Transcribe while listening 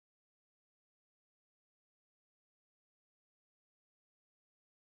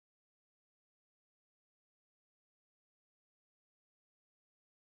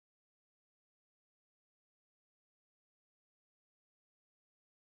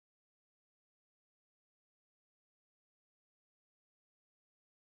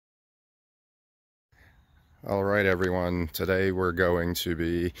All right, everyone. Today we're going to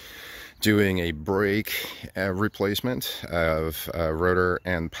be doing a brake replacement of rotor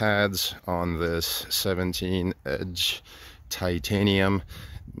and pads on this 17 edge titanium.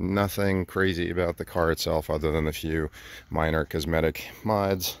 Nothing crazy about the car itself other than a few minor cosmetic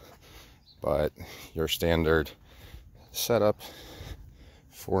mods, but your standard setup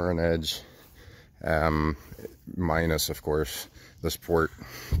for an edge, minus of course the sport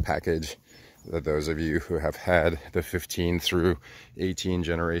package that those of you who have had the 15 through 18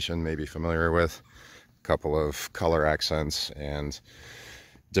 generation may be familiar with. A couple of color accents and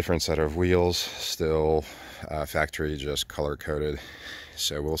different set of wheels, still factory just color coded.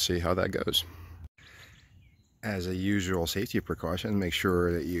 So we'll see how that goes. As a usual safety precaution, make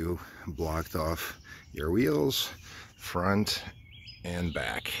sure that you blocked off your wheels, front and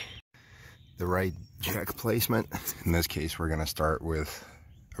back. The right jack placement. In this case, we're going to start with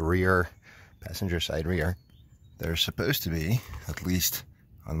a rear, passenger side rear. There's supposed to be, at least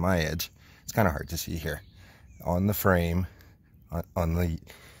on my edge, it's kind of hard to see here, on the frame, on the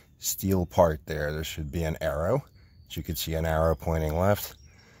steel part there should be an arrow. As you can see, an arrow pointing left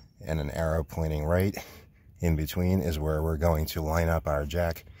and an arrow pointing right. In between is where we're going to line up our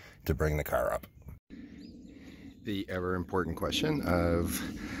jack to bring the car up. The ever important question of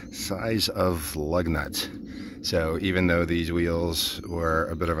size of lug nuts. So even though these wheels were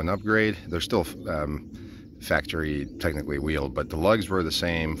a bit of an upgrade, they're still factory technically wheeled, but the lugs were the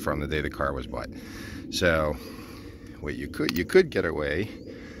same from the day the car was bought. So what you could get away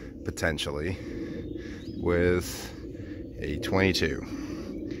potentially with a 22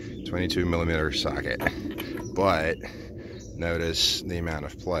 millimeter socket, but notice the amount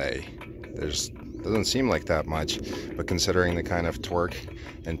of play. Doesn't seem like that much, but considering the kind of torque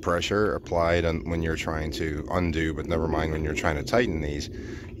and pressure applied when you're trying to undo, but never mind when you're trying to tighten these,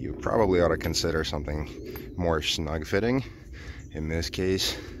 you probably ought to consider something more snug fitting. In this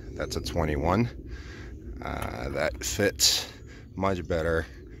case, that's a 21. That fits much better,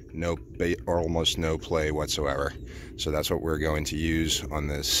 almost no play whatsoever. So that's what we're going to use on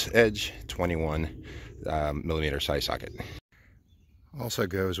this edge 21 millimeter size socket. Also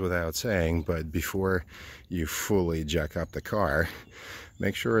goes without saying, but before you fully jack up the car,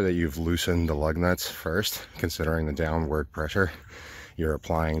 make sure that you've loosened the lug nuts first, considering the downward pressure you're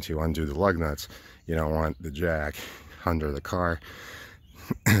applying to undo the lug nuts. You don't want the jack under the car,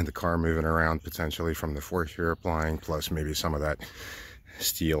 the car moving around potentially from the force you're applying, plus maybe some of that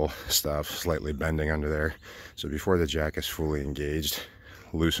steel stuff slightly bending under there. So before the jack is fully engaged,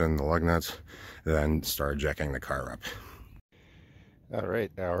 loosen the lug nuts, then start jacking the car up. All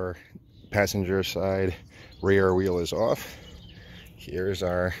right, our passenger side rear wheel is off. Here's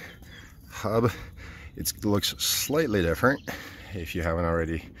our hub. It looks slightly different if you haven't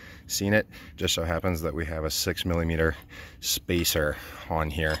already seen it. Just so happens that we have a 6 millimeter spacer on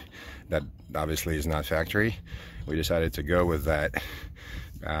here that obviously is not factory. We decided to go with that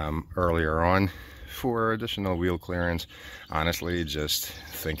earlier on for additional wheel clearance. Honestly, just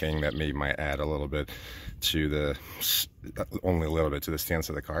thinking that maybe might add a little bit to the, only a little bit to the stance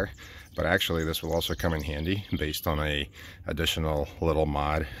of the car, but actually this will also come in handy based on a additional little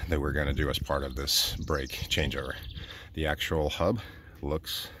mod that we're going to do as part of this brake changeover. The actual hub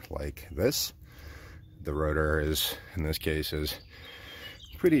looks like this. The rotor is, in this case, is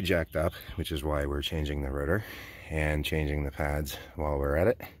pretty jacked up, which is why we're changing the rotor and changing the pads while we're at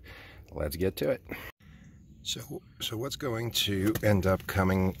it. Let's get to it. So what's going to end up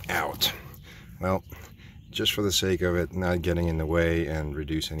coming out? Well, just for the sake of it not getting in the way and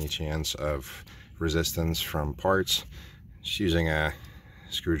reduce any chance of resistance from parts, just using a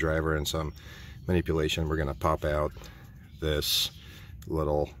screwdriver and some manipulation, we're going to pop out this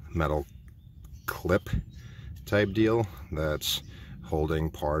little metal clip type deal that's holding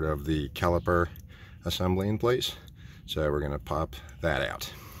part of the caliper assembly in place. So we're going to pop that out.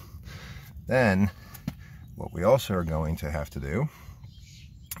 Then what we also are going to have to do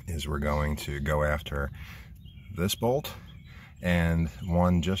is we're going to go after this bolt and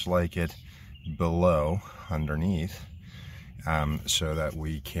one just like it below underneath, so that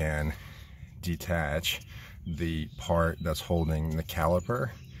we can detach the part that's holding the caliper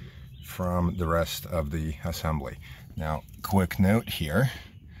from the rest of the assembly. Now, quick note here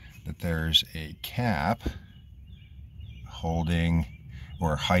that there's a cap holding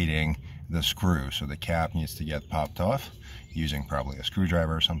or hiding the screw, so the cap needs to get popped off using probably a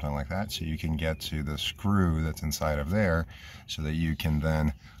screwdriver or something like that, so you can get to the screw that's inside of there, so that you can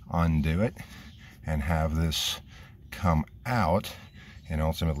then undo it and have this come out and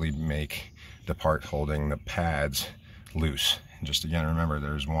ultimately make the part holding the pads loose. just again, remember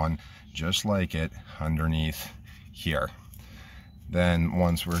there's one just like it underneath here. Then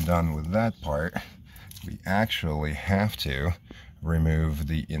once we're done with that part, we actually have to remove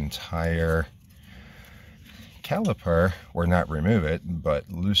the entire caliper, or not remove it, but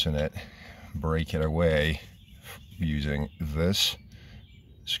loosen it, break it away using this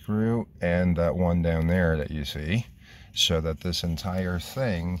screw and that one down there that you see, so that this entire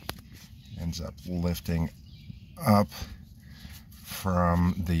thing ends up lifting up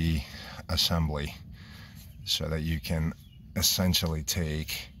from the assembly, so that you can essentially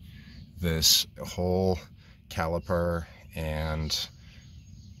take this whole caliper and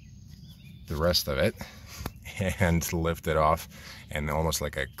the rest of it and lift it off, and almost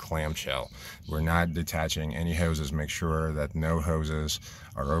like a clamshell. We're not detaching any hoses. Make sure that no hoses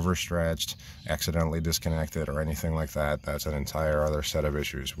are overstretched, accidentally disconnected, or anything like that. That's an entire other set of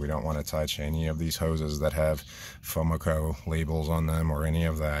issues. We don't want to touch any of these hoses that have Fomoco labels on them or any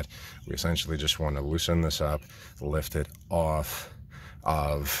of that. We essentially just want to loosen this up, lift it off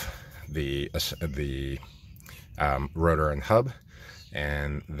of the rotor and hub,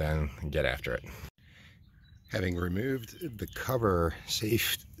 and then get after it. Having removed the cover,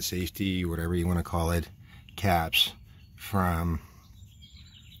 safety, whatever you want to call it, caps from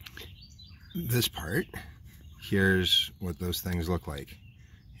this part, here's what those things look like.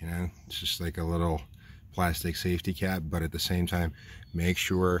 You know, it's just like a little plastic safety cap, but at the same time, make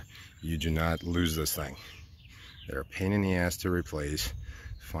sure you do not lose this thing. They're a pain in the ass to replace,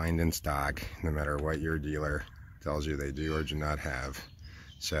 find in stock, no matter what your dealer tells you they do or do not have.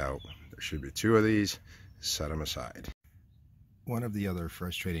 So there should be 2 of these. Set them aside. One of the other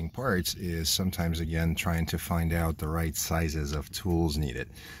frustrating parts is sometimes, again, trying to find out the right sizes of tools needed.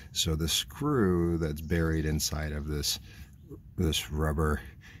 So the screw that's buried inside of this rubber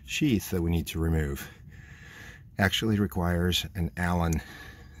sheath that we need to remove actually requires an Allen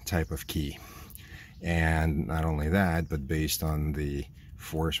type of key. And not only that, but based on the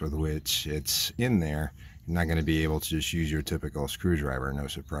force with which it's in there, you're not going to be able to just use your typical screwdriver. No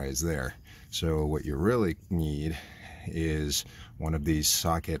surprise there. So what you really need is one of these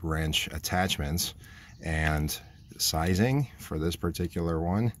socket wrench attachments, and the sizing for this particular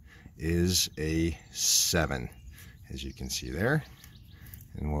one is a 7, as you can see there.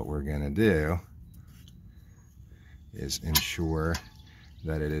 And what we're going to do is ensure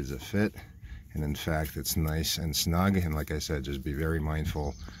that it is a fit, and in fact it's nice and snug. And like I said, just be very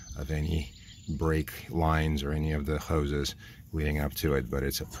mindful of any brake lines or any of the hoses leading up to it, but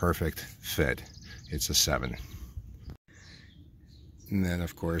it's a perfect fit. It's a 7. And then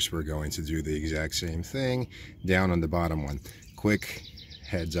of course we're going to do the exact same thing down on the bottom one. Quick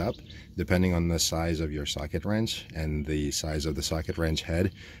heads up, depending on the size of your socket wrench and the size of the socket wrench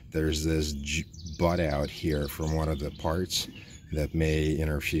head, there's this butt out here from one of the parts that may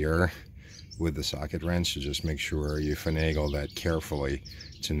interfere with the socket wrench. So just make sure you finagle that carefully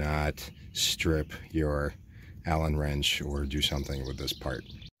to not strip your Allen wrench or do something with this part.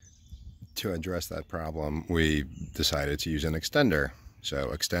 To address that problem, we decided to use an extender. So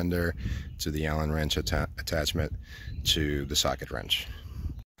extender to the Allen wrench attachment to the socket wrench.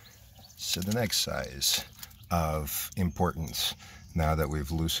 So the next size of importance, now that we've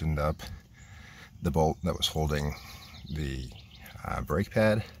loosened up the bolt that was holding the brake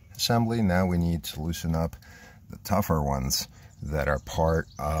pad assembly, now we need to loosen up the tougher ones that are part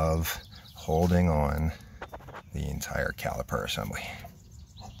of holding on the entire caliper assembly.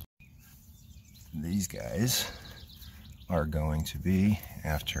 These guys are going to be,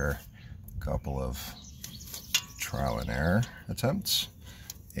 after a couple of trial and error attempts,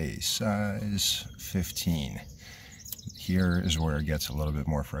 a size 15. Here is where it gets a little bit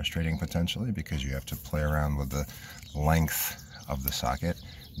more frustrating potentially, because you have to play around with the length of the socket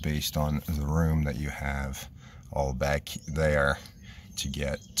based on the room that you have all back there to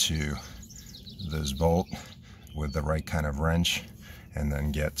get to this bolt with the right kind of wrench, and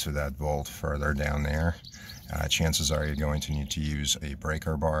then get to that bolt further down there. Chances are you're going to need to use a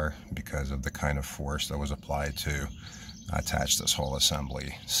breaker bar because of the kind of force that was applied to attach this whole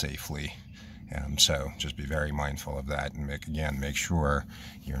assembly safely. So just be very mindful of that, and make sure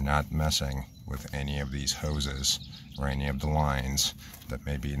you're not messing with any of these hoses or any of the lines that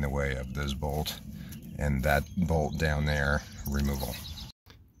may be in the way of this bolt and that bolt down there removal.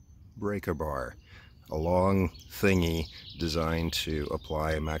 Breaker bar, a long thingy designed to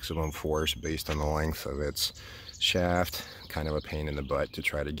apply maximum force based on the length of its shaft. Kind of a pain in the butt to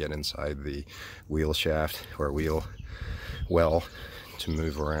try to get inside the wheel shaft or wheel well to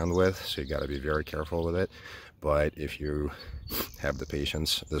move around with, so you got to be very careful with it. But if you have the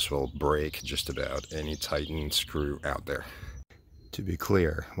patience, this will break just about any tightened screw out there. To be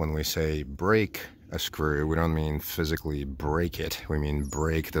clear, when we say break a screw, we don't mean physically break it. We mean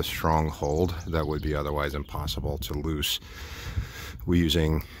break the strong hold that would be otherwise impossible to loose. We're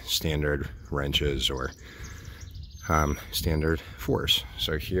using standard wrenches or standard force.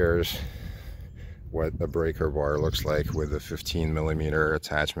 So here's what the breaker bar looks like with a 15mm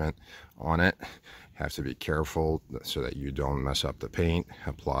attachment on it. Have to be careful so that you don't mess up the paint.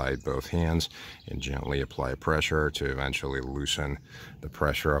 Apply both hands and gently apply pressure to eventually loosen the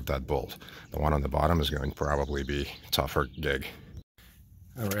pressure of that bolt. The one on the bottom is going to probably be tougher gig.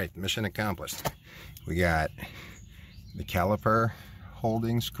 All right, mission accomplished. We got the caliper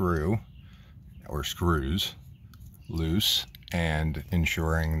holding screw or screws loose and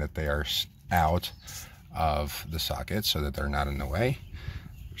ensuring that they are out of the socket so that they're not in the way.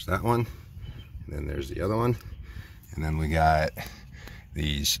 There's that one. And then there's the other one. And then we got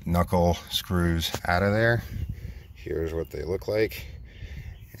these knuckle screws out of there. Here's what they look like.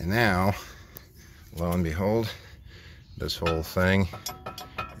 And now, lo and behold, this whole thing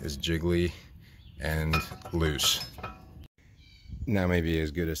is jiggly and loose. Now may be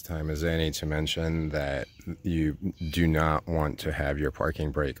as good as time as any to mention that you do not want to have your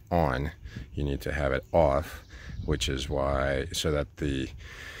parking brake on. You need to have it off, which is why, so that the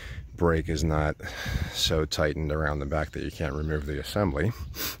brake is not so tightened around the back that you can't remove the assembly.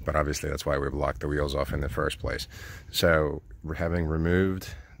 But obviously that's why we've locked the wheels off in the first place. So having removed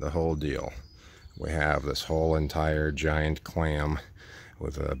the whole deal, we have this whole entire giant clam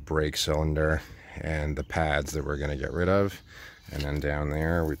with a brake cylinder and the pads that we're going to get rid of. And then down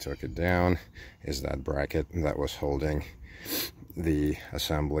there, we took it down, is that bracket that was holding the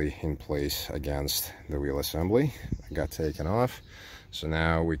assembly in place against the wheel assembly. It got taken off. So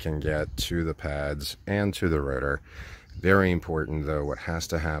now we can get to the pads and to the rotor. Very important though, what has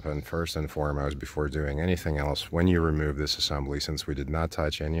to happen first and foremost before doing anything else when you remove this assembly, since we did not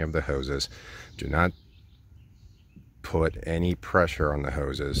touch any of the hoses, do not put any pressure on the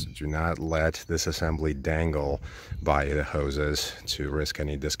hoses. Do not let this assembly dangle by the hoses to risk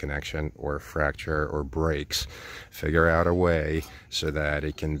any disconnection or fracture or breaks. Figure out a way so that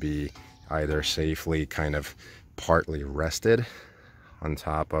it can be either safely kind of partly rested on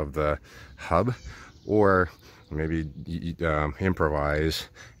top of the hub, or maybe improvise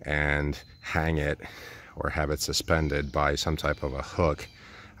and hang it or have it suspended by some type of a hook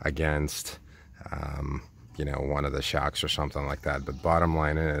against you know, one of the shocks or something like that. But bottom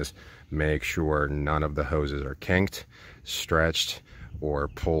line is, make sure none of the hoses are kinked, stretched, or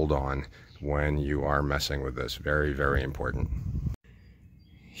pulled on when you are messing with this. Very, very important.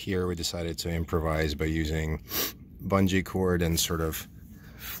 Here we decided to improvise by using bungee cord and sort of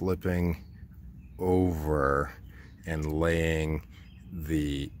flipping over and laying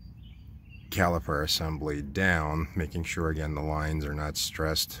the caliper assembly down, making sure again the lines are not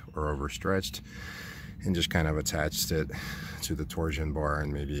stressed or overstretched, and just kind of attached it to the torsion bar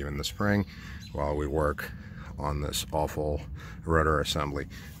and maybe even the spring while we work on this awful rotor assembly.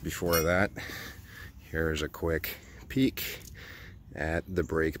 Before that, here's a quick peek at the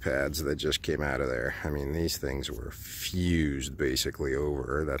brake pads that just came out of there. I mean, these things were fused basically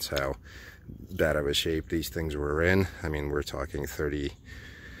over. That's how bad of a shape these things were in. I mean, we're talking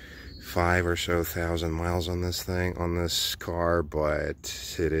 35 or so thousand miles on this thing, on this car,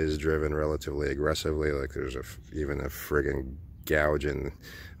 but it is driven relatively aggressively. Like there's even a friggin' gouge in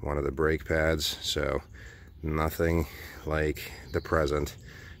one of the brake pads. So nothing like the present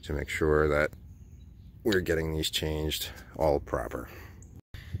to make sure that we're getting these changed all proper.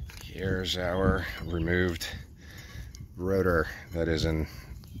 Here's our removed rotor that is in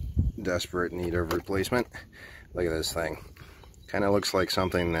desperate need of replacement. Look at this thing. Kind of looks like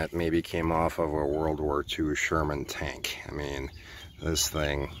something that maybe came off of a World War II Sherman tank. I mean, this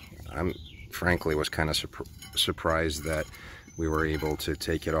thing, I'm frankly was kind of surprised that we were able to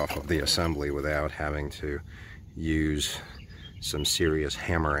take it off of the assembly without having to use some serious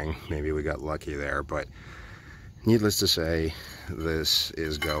hammering. Maybe we got lucky there, but needless to say, this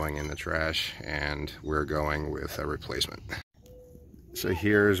is going in the trash and we're going with a replacement. So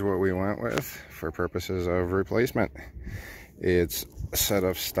here's what we went with for purposes of replacement. It's a set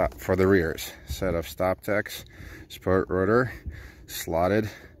of for the rears, set of Stoptech sport rotor, slotted,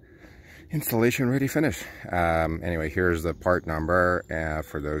 installation ready, finish. Anyway, here's the part number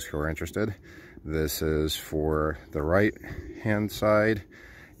for those who are interested. This is for the right hand side,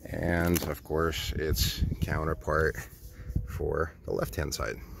 and of course its counterpart for the left hand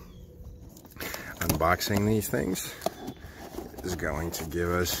side. Unboxing these things is going to give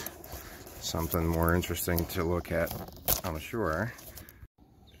us something more interesting to look at, I'm sure.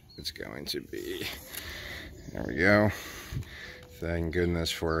 It's going to be, there we go, Thank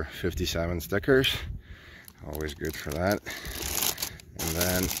goodness for 57 stickers. Always good for that. And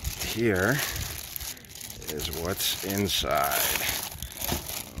then here is what's inside.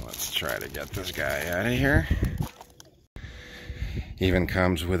 Let's try to get this guy out of here. Even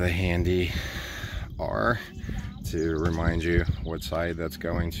comes with a handy R to remind you what side that's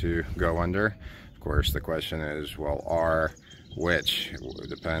going to go under. Of course, the question is, well, R which? It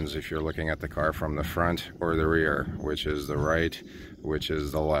depends if you're looking at the car from the front or the rear, which is the right, which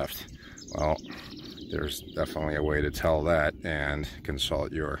is the left. Well, there's definitely a way to tell that, and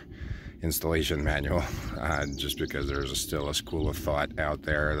consult your installation manual, just because there's still a school of thought out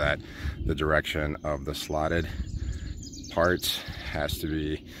there that the direction of the slotted parts has to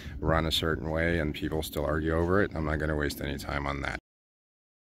be run a certain way, and people still argue over it. I'm not going to waste any time on that.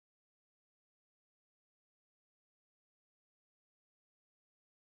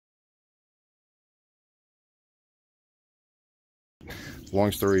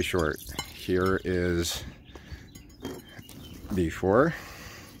 Long story short, here is before,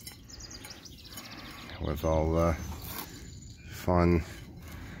 with all the fun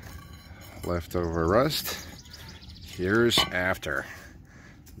leftover rust. Here's after.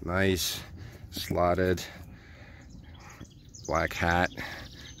 Nice slotted black hat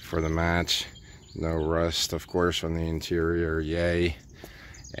for the match. No rust, of course, on the interior, yay.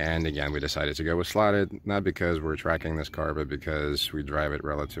 And again, we decided to go with slotted, not because we're tracking this car, but because we drive it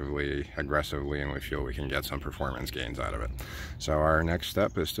relatively aggressively and we feel we can get some performance gains out of it. So our next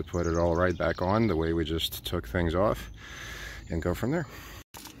step is to put it all right back on the way we just took things off and go from there.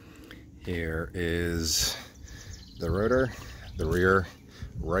 Here is the rotor, the rear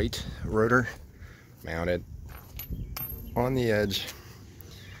right rotor, mounted on the edge.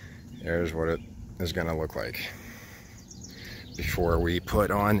 There's what it is going to look like before we put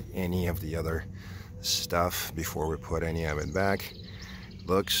on any of the other stuff, before we put any of it back.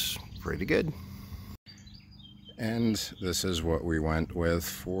 Looks pretty good. And this is what we went with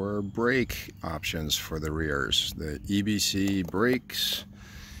for brake options for the rears. The EBC brakes,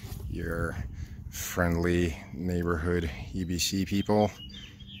 your friendly neighborhood EBC people,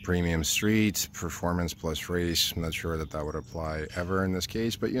 premium street, performance plus race. I'm not sure that that would apply ever in this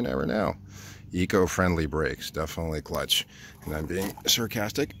case, but you never know. Eco-friendly brakes, definitely clutch. And I'm being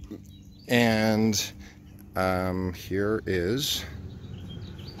sarcastic. And here is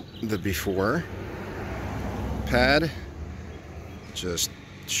the before pad, just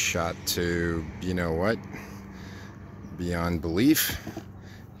shot to, you know what, beyond belief.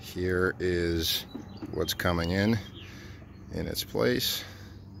 Here is what's coming in its place,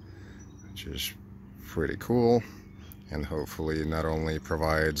 which is pretty cool, and hopefully not only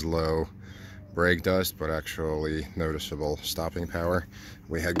provides low brake dust, but actually noticeable stopping power.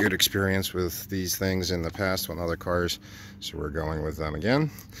 We had good experience with these things in the past on other cars, so we're going with them again.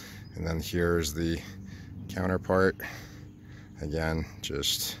 And then here's the counterpart, again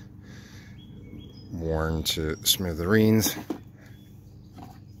just worn to smithereens,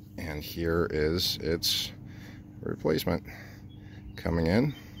 and here is its replacement coming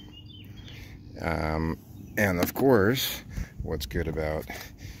in. And of course, what's good about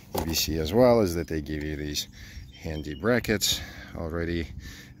EBC as well is that they give you these handy brackets already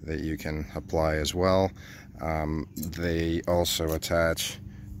that you can apply as well. They also attach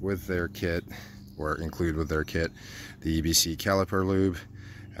with their kit, or include with their kit, the EBC caliper lube,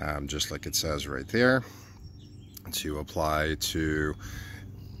 just like it says right there, to apply to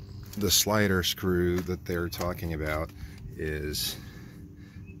the slider screw that they're talking about. Is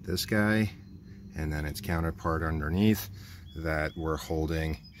this guy, and then its counterpart underneath that we're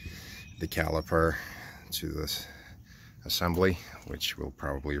holding the caliper to this assembly, which we'll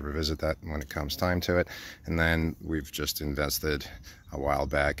probably revisit that when it comes time to it. And then we've just invested a while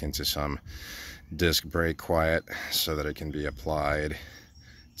back into some disc brake quiet so that it can be applied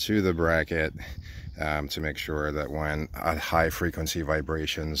to the bracket, to make sure that when high frequency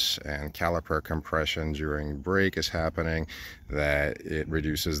vibrations and caliper compression during brake is happening, that it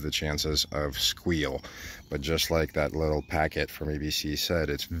reduces the chances of squeal. But just like that little packet from EBC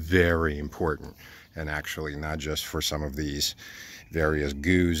said, it's very important, and actually not just for some of these various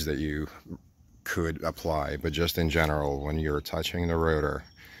goos that you could apply, but just in general, when you're touching the rotor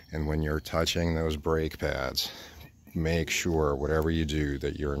and when you're touching those brake pads, make sure whatever you do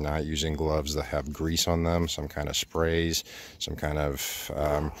that you're not using gloves that have grease on them, some kind of sprays, some kind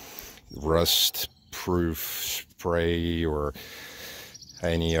of rust proof spray, or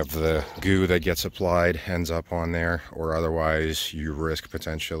any of the goo that gets applied ends up on there, or otherwise you risk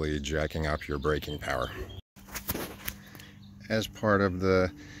potentially jacking up your braking power. As part of the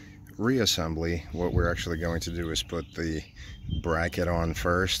reassembly, what we're actually going to do is put the bracket on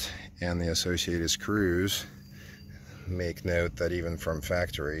first and the associated screws. Make note that even from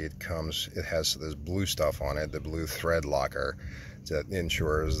factory it has this blue stuff on it, the blue thread locker, that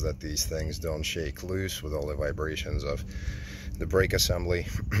ensures that these things don't shake loose with all the vibrations of the brake assembly,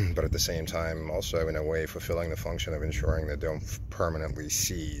 but at the same time also in a way fulfilling the function of ensuring they don't permanently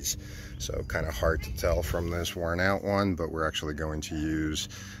seize. So kind of hard to tell from this worn out one, but we're actually going to use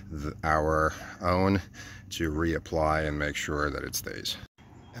our own to reapply and make sure that it stays.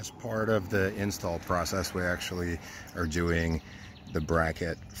 As part of the install process, we actually are doing the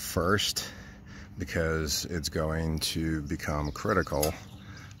bracket first because it's going to become critical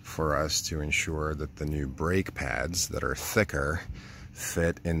for us to ensure that the new brake pads that are thicker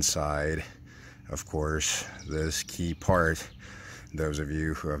fit inside, of course, this key part. Those of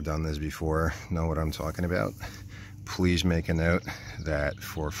you who have done this before know what I'm talking about. Please make a note that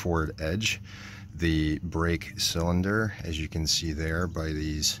for Ford Edge, the brake cylinder, as you can see there by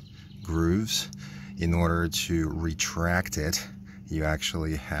these grooves, in order to retract it, you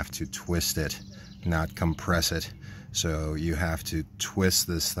actually have to twist it, not compress it. So you have to twist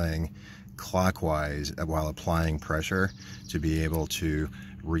this thing clockwise while applying pressure to be able to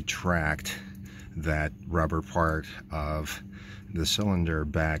retract that rubber part of the cylinder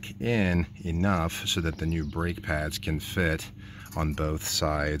back in enough so that the new brake pads can fit on both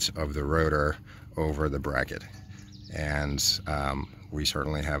sides of the rotor over the bracket. And we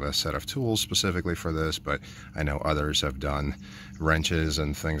certainly have a set of tools specifically for this, but I know others have done wrenches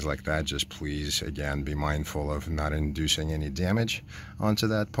and things like that. Just please, again, be mindful of not inducing any damage onto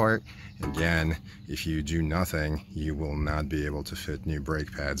that part. Again, if you do nothing, you will not be able to fit new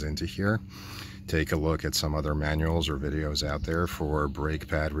brake pads into here. Take a look at some other manuals or videos out there for brake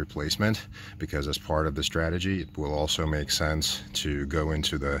pad replacement, because as part of the strategy, it will also make sense to go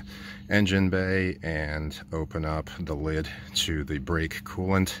into the engine bay and open up the lid to the brake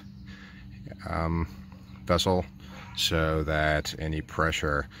coolant vessel so that any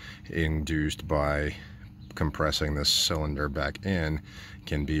pressure induced by compressing this cylinder back in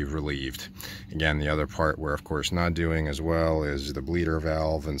can be relieved. Again, the other part we're of course not doing as well is the bleeder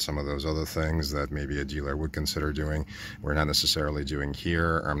valve and some of those other things that maybe a dealer would consider doing. We're not necessarily doing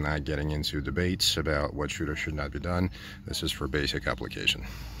here. I'm not getting into debates about what should or should not be done. This is for basic application.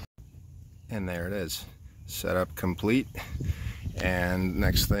 And there it is, setup complete. And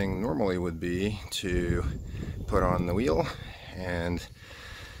next thing normally would be to put on the wheel and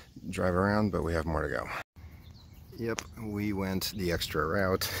drive around, but we have more to go. Yep, we went the extra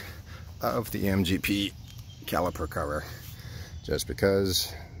route of the MGP caliper cover just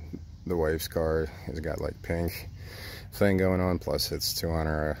because the wife's car has got like pink thing going on, plus it's to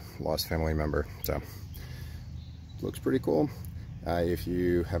honor a lost family member, so looks pretty cool. If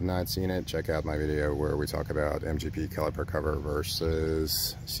you have not seen it, check out my video where we talk about MGP caliper cover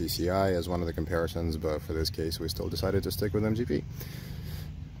versus CCI as one of the comparisons, but for this case we still decided to stick with MGP.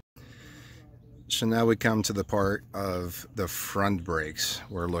 So now we come to the part of the front brakes.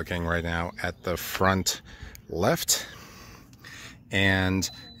 We're looking right now at the front left, and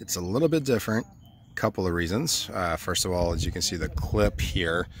it's a little bit different. Couple of reasons. First of all, as you can see, the clip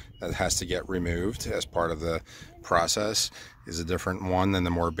here that has to get removed as part of the process is a different one than the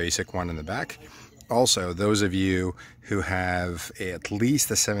more basic one in the back. Also, those of you who have at least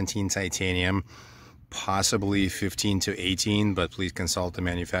a 17 titanium, possibly 15 to 18, but please consult the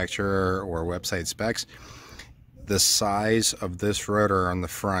manufacturer or website specs. The size of this rotor on the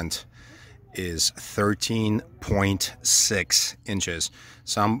front is 13.6 inches.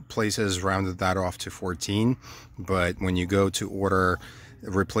 Some places rounded that off to 14, but when you go to order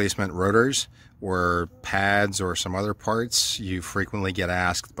replacement rotors or pads or some other parts, you frequently get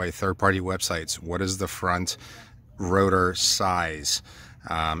asked by third-party websites, what is the front rotor size?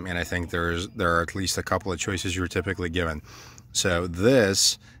 And I think there are at least a couple of choices you're typically given. So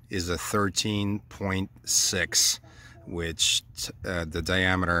this is a 13.6, which the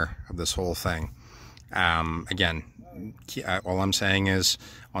diameter of this whole thing. Again, all I'm saying is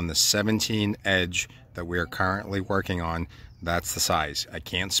on the 17 edge that we are currently working on, that's the size. I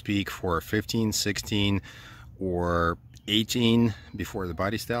can't speak for 15, 16, or 18 before the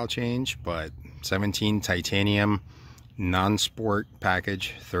body style change, but 17 titanium non-sport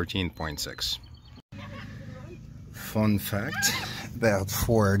package, 13.6. Fun fact about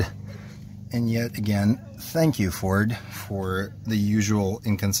Ford, and yet again, thank you Ford for the usual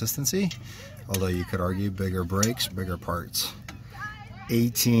inconsistency, although you could argue bigger brakes, bigger parts.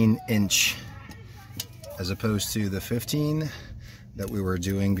 18-inch as opposed to the 15 that we were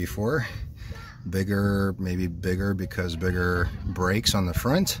doing before. bigger, maybe bigger because bigger brakes on the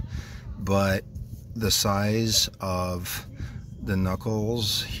front, but the size of the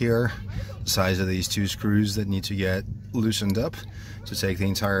knuckles here, the size of these two screws that need to get loosened up to take the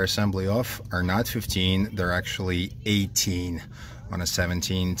entire assembly off are not 15, they're actually 18 on a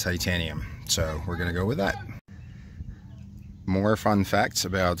 17 titanium. So we're gonna go with that. More fun facts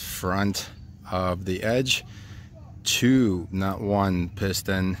about front of the edge. 2, not 1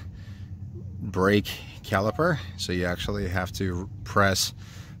 piston brake caliper, so you actually have to press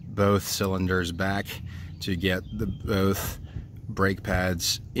both cylinders back to get the both brake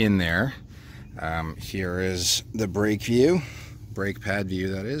pads in there. Here is the brake pad view,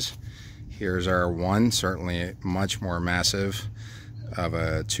 that is. Here's our one, certainly much more massive of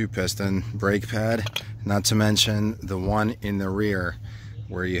a 2-piston brake pad, not to mention the one in the rear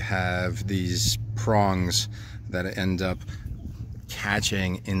where you have these prongs that end up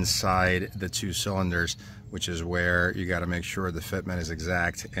catching inside the 2 cylinders, which is where you got to make sure the fitment is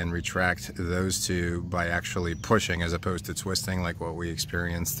exact and retract those 2 by actually pushing as opposed to twisting like what we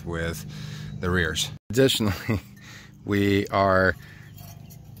experienced with the rears. Additionally, we are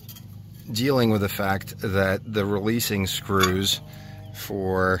dealing with the fact that the releasing screws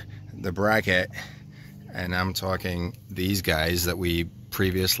for the bracket, and I'm talking these guys that we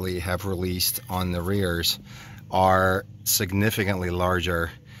previously have released on the rears, are significantly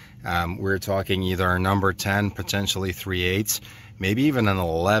larger. We're talking either a number 10, potentially 3/8, maybe even an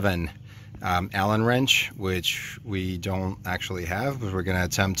 11 Allen wrench, which we don't actually have, but we're going to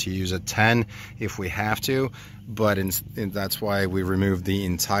attempt to use a 10 if we have to. But that's why we removed the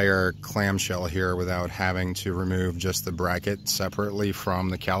entire clamshell here without having to remove just the bracket separately from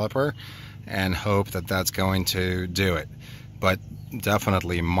the caliper, and hope that that's going to do it. But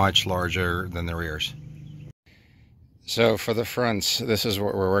definitely much larger than the rears. So for the fronts, this is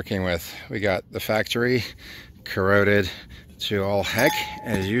what we're working with. We got the factory corroded to all heck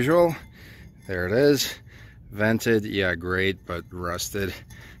as usual. There it is. Vented, yeah, great, but rusted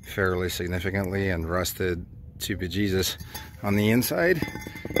fairly significantly, and rusted to bejesus on the inside.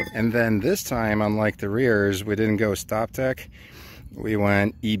 And then this time, unlike the rears, we didn't go Stoptech. We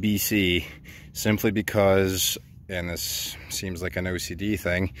went EBC, simply because, and this seems like an OCD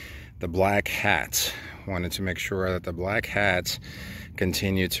thing, the black hats. Wanted to make sure that the black hats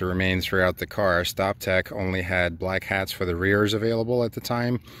continued to remain throughout the car. Stoptech only had black hats for the rears available at the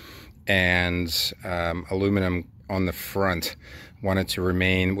time, and aluminum on the front. Wanted to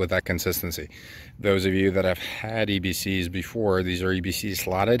remain with that consistency. Those of you that have had EBCs before, these are EBC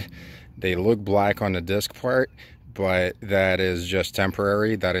slotted. They look black on the disc part, but that is just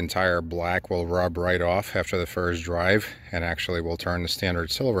temporary. That entire black will rub right off after the first drive and actually will turn to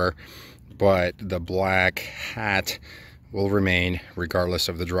standard silver, but the black hat will remain regardless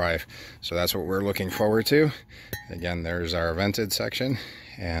of the drive. So that's what we're looking forward to. Again, there's our vented section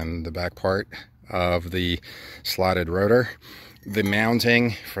and the back part of the slotted rotor. The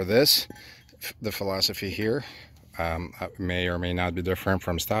mounting for this, the philosophy here, may or may not be different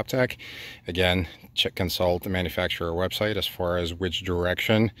from Stoptech. Again, consult the manufacturer website as far as which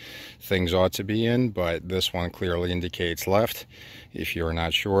direction things ought to be in, but this one clearly indicates left. If you're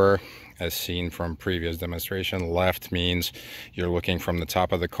not sure, as seen from previous demonstration, left means you're looking from the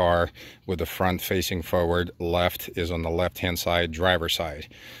top of the car with the front facing forward. Left is on the left-hand side, driver's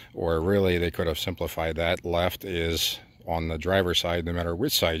side. Or really, they could have simplified that. Left is on the driver's side, no matter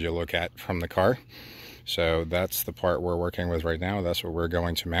which side you look at from the car. So that's the part we're working with right now. That's what we're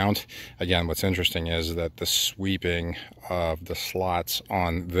going to mount. Again, what's interesting is that the sweeping of the slots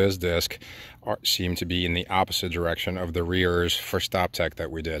on this disc seem to be in the opposite direction of the rears for Stoptech that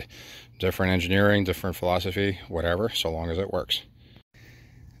we did. Different engineering, different philosophy, whatever, so long as it works.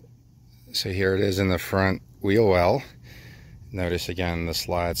 So here it is in the front wheel well. Notice again the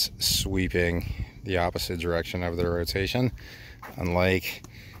slots sweeping the opposite direction of the rotation, unlike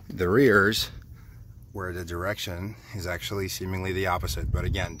the rears, where the direction is actually seemingly the opposite. But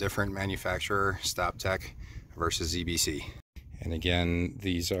again, different manufacturer, Stoptech versus EBC. And again,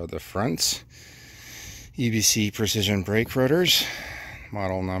 these are the fronts. EBC precision brake rotors.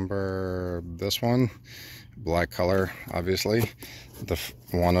 Model number, this one, black color, obviously.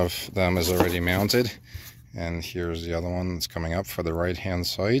 One of them is already mounted. And here's the other one that's coming up for the right-hand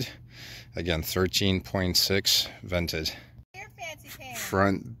side. Again, 13.6 vented.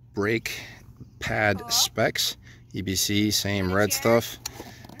 Front brake pad specs, EBC, same red stuff,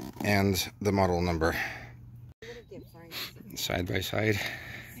 and the model number. Side by side,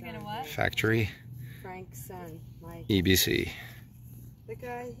 factory, EBC.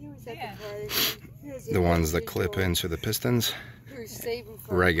 The ones that clip into the pistons,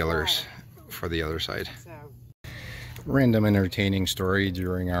 regulars for the other side. Random entertaining story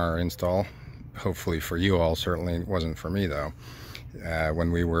during our install, hopefully for you all, certainly it wasn't for me though.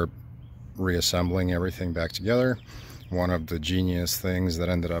 When we were reassembling everything back together, one of the genius things that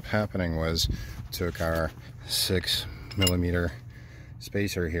ended up happening was took our 6mm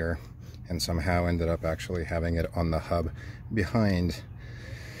spacer here and somehow ended up actually having it on the hub behind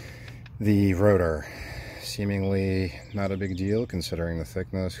the rotor. Seemingly not a big deal considering the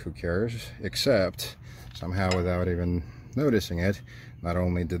thickness, who cares, except somehow without even noticing it, not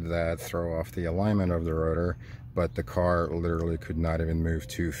only did that throw off the alignment of the rotor, but the car literally could not even move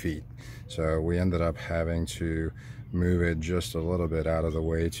 2 feet. So we ended up having to move it just a little bit out of the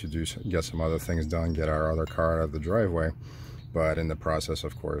way to get some other things done, get our other car out of the driveway. But in the process,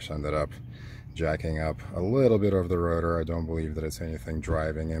 of course, ended up jacking up a little bit of the rotor. I don't believe that it's anything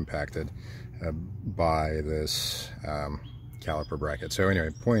driving impacted by this caliper bracket. So anyway,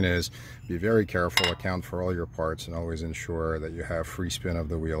 point is, be very careful, account for all your parts, and always ensure that you have free spin of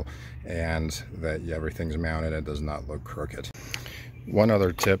the wheel and that everything's mounted and does not look crooked. One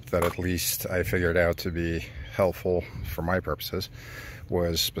other tip that at least I figured out to be helpful for my purposes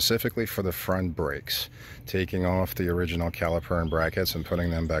was specifically for the front brakes. Taking off the original caliper and brackets and putting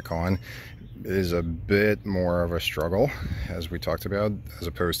them back on is a bit more of a struggle, as we talked about, as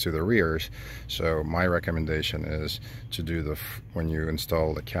opposed to the rears. So my recommendation is to do when you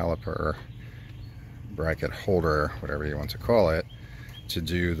install the caliper bracket holder, whatever you want to call it, to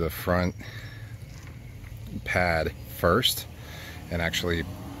do the front pad first and actually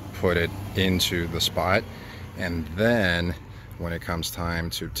put it into the spot, and then when it comes time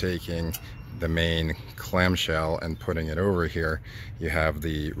to taking the main clamshell and putting it over here, you have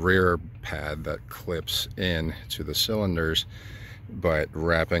the rear pad that clips in to the cylinders, but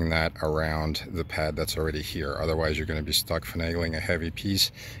wrapping that around the pad that's already here. Otherwise you're going to be stuck finagling a heavy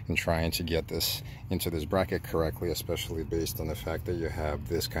piece and trying to get this into this bracket correctly, especially based on the fact that you have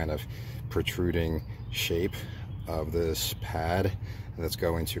this kind of protruding shape of this pad that's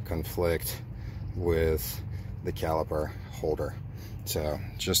going to conflict with the caliper holder. So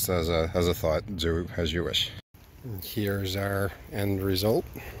just as a thought, do as you wish. And here's our end result.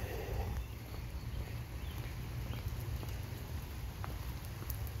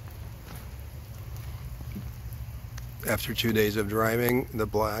 After 2 days of driving, the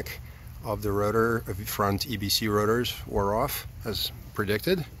black of the rotor, of front EBC rotors, wore off as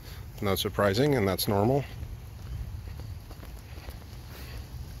predicted. Not surprising, and that's normal.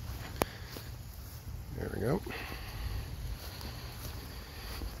 There we go.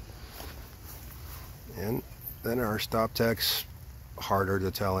 And then our Stoptech's harder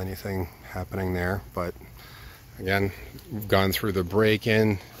to tell anything happening there, but again, we've gone through the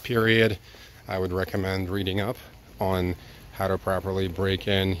break-in period. I would recommend reading up on how to properly break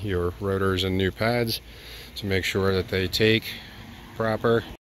in your rotors and new pads to make sure that they take proper